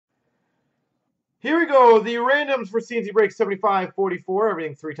Here we go. The randoms for CNC break 75, 44.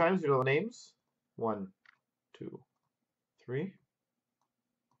 Everything 3 times. These are the names. 1, 2, 3.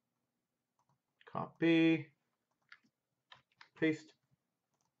 Copy. Paste.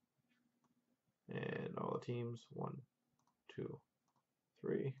 And all the teams. 1, 2,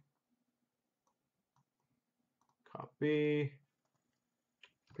 3. Copy.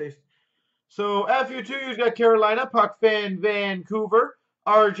 Paste. So FU2's got Carolina, Puck Fan Vancouver,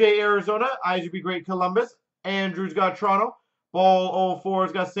 RJ Arizona, Isaac Be Great Columbus, Andrew's got Toronto, Ball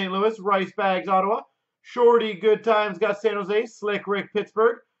 04's got St. Louis, Rice Bags Ottawa, Shorty Good Times got San Jose, Slick Rick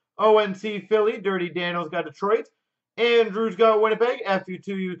Pittsburgh, ONC Philly, Dirty Daniel's got Detroit, Andrew's got Winnipeg,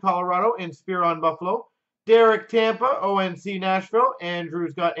 FU2U Colorado, and Spiron Buffalo, Derek Tampa, ONC Nashville,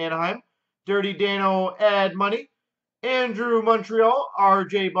 Andrew's got Anaheim, Dirty Dano Add Money, Andrew Montreal,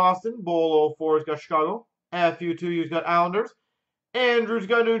 RJ Boston, Bull 04's got Chicago, FU2U's got Islanders, Andrew's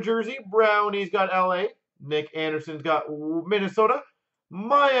got New Jersey, Brownie's got LA, Nick Anderson's got Minnesota,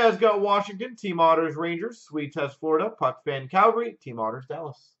 Maya's got Washington, Team Otters Rangers, Sweet Test Florida, Puck Fan Calgary, Team Otters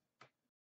Dallas.